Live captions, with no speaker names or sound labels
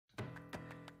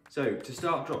So, to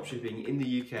start dropshipping in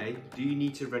the UK, do you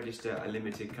need to register a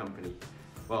limited company?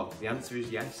 Well, the answer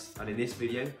is yes, and in this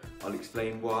video, I'll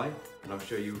explain why, and I'll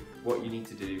show you what you need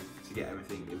to do to get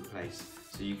everything in place,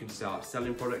 so you can start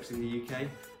selling products in the UK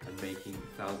and making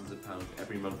thousands of pounds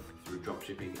every month through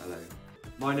dropshipping alone.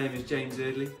 My name is James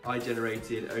Eardley. I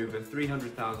generated over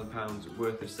 £300,000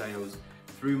 worth of sales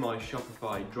through my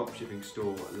Shopify dropshipping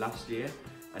store last year,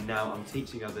 and now I'm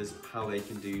teaching others how they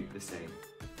can do the same.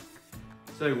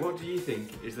 So what do you think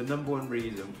is the #1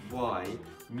 reason why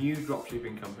new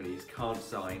dropshipping companies can't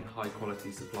sign high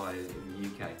quality suppliers in the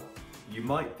UK? You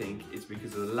might think it's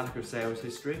because of the lack of sales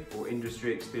history or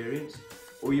industry experience,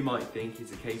 or you might think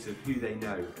it's a case of who they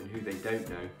know and who they don't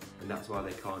know, and that's why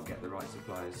they can't get the right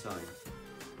suppliers signed.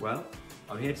 Well,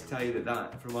 I'm here to tell you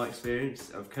that from my experience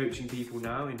of coaching people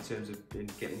now in terms of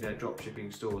getting their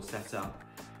dropshipping stores set up,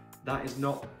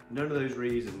 none of those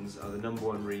reasons are the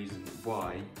 #1 reason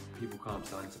why people can't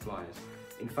sign suppliers.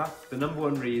 In fact, the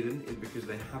 #1 reason is because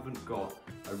they haven't got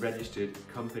a registered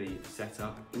company set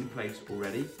up in place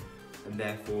already, and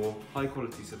therefore high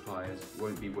quality suppliers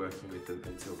won't be working with them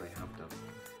until they have done.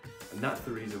 And that's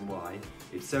the reason why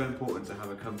it's so important to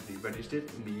have a company registered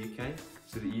in the UK,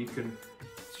 so that you can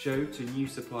show to new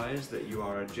suppliers that you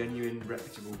are a genuine,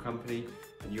 reputable company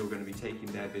and you're going to be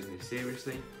taking their business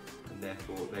seriously, and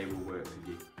therefore they will work with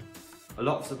you. A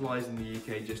lot of suppliers in the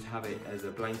UK just have it as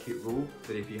a blanket rule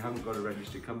that if you haven't got a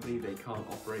registered company, they can't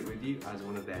operate with you as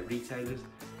one of their retailers,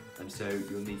 and so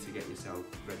you'll need to get yourself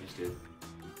registered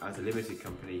as a limited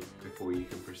company before you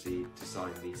can proceed to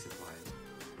sign these suppliers.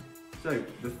 So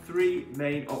the 3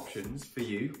 main options for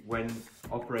you when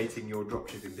operating your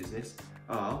dropshipping business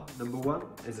are: #1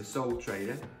 is a sole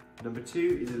trader,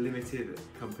 #2 is a limited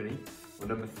company, or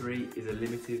 #3 is a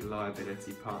limited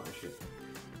liability partnership.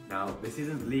 Now, this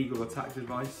isn't legal or tax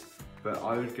advice, but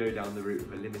I would go down the route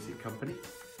of a limited company.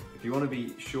 If you want to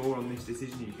be sure on this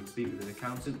decision, you can speak with an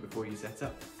accountant before you set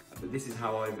up, but this is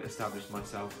how I've established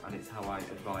myself, and it's how I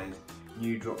advise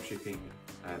new dropshipping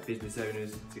business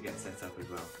owners to get set up as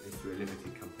well, is through a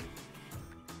limited company.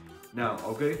 Now,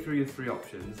 I'll go through your 3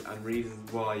 options and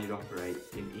reasons why you'd operate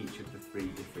in each of the 3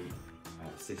 different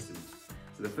systems.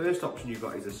 So the first option you've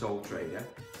got is a sole trader,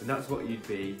 and that's what you'd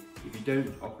be if you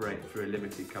don't operate through a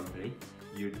limited company.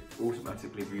 You'd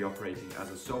automatically be operating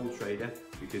as a sole trader,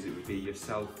 because it would be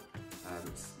yourself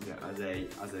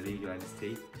as a legal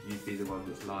entity. You'd be the one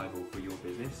that's liable for your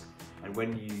business, and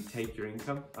when you take your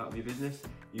income out of your business,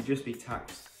 you'd just be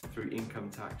taxed through income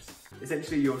tax.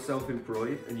 Essentially, you're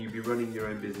self-employed and you'd be running your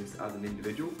own business as an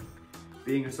individual.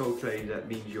 Being a sole trader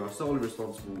means you are solely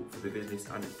responsible for the business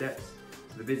and its debts,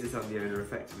 so the business and the owner are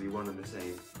effectively one and the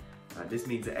same. This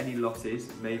means that any losses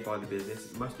made by the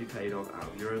business must be paid off out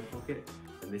of your own pocket,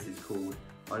 and this is called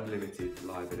unlimited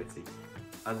liability.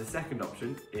 And the second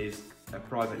option is a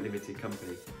private limited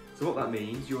company. So what that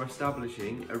means, you're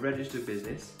establishing a registered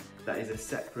business that is a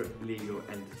separate legal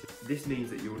entity. This means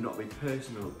that you will not be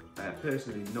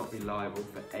personally not be liable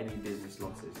for any business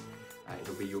losses.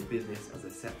 It'll be your business as a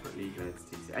separate legal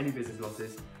entity. So any business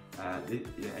losses,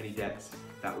 any debts,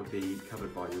 that would be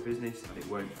covered by your business, and it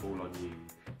won't fall on you.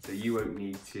 So you won't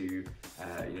need to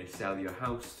sell your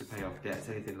house to pay off debts,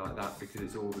 anything like that, because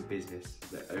it's all the business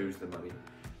that owes the money.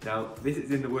 Now, this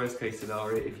is in the worst case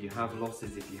scenario. If you have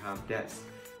losses, if you have debts,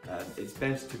 it's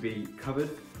best to be covered.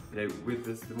 With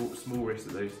the small risk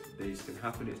that these can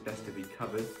happen, it's best to be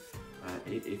covered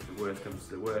if the worst comes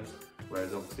to the worst.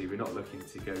 Whereas obviously we're not looking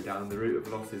to go down the route of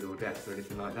losses or debts or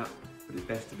anything like that, but it's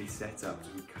best to be set up to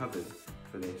be covered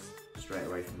for this straight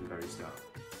away from the very start.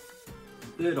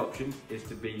 The third option is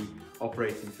to be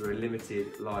operating through a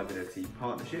limited liability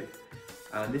partnership,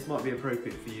 and this might be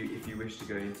appropriate for you if you wish to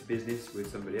go into business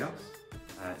with somebody else.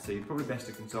 So you're probably best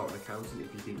to consult an accountant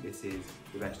if you think this is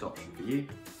the best option for you.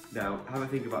 Now, have a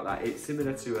think about that. It's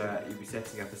similar to you'd be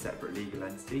setting up a separate legal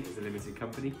entity as a limited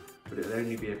company, but it'll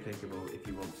only be applicable if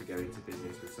you want to go into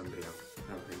business with somebody else.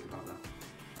 Have a think about that.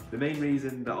 The main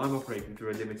reason that I'm operating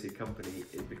through a limited company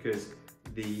is because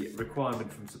the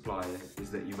requirement from suppliers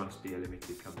is that you must be a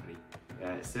limited company.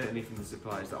 Certainly from the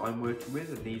suppliers that I'm working with,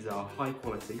 and these are high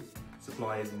quality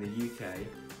suppliers in the UK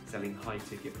selling high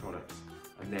ticket products,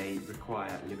 and they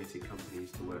require limited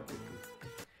companies to work with them.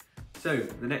 So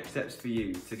the next steps for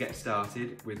you to get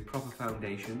started with proper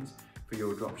foundations for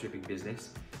your dropshipping business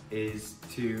is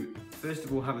to first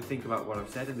of all have a think about what I've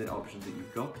said and the options that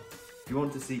you've got. If you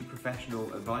want to seek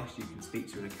professional advice, you can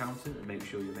speak to an accountant and make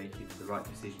sure you're making the right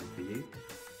decision for you.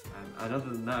 And other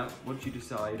than that, once you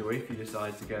decide, or if you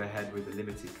decide to go ahead with a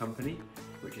limited company,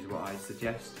 which is what I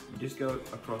suggest, you just go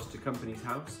across to Companies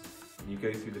House and you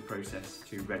go through the process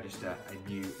to register a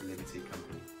new limited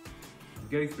company.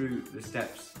 go through the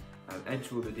steps and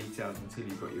enter all the details until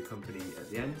you've got your company at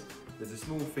the end. There's a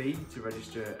small fee to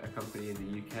register a company in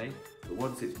the UK, but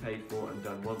once it's paid for and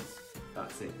done once,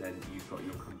 that's it, then you've got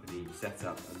your company set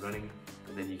up and running,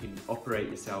 and then you can operate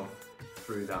yourself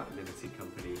through that limited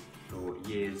company for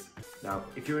years. Now,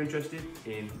 if you're interested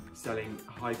in selling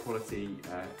high quality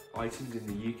items in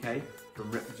the UK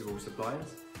from reputable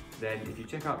suppliers, then if you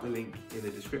check out the link in the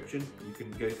description, you can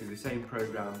go through the same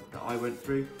program that I went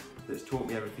through that's taught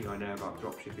me everything I know about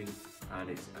dropshipping, and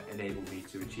it's enabled me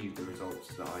to achieve the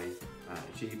results that I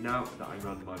achieve now that I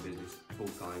run my business full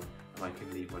time and I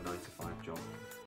can leave my 9 to 5 job.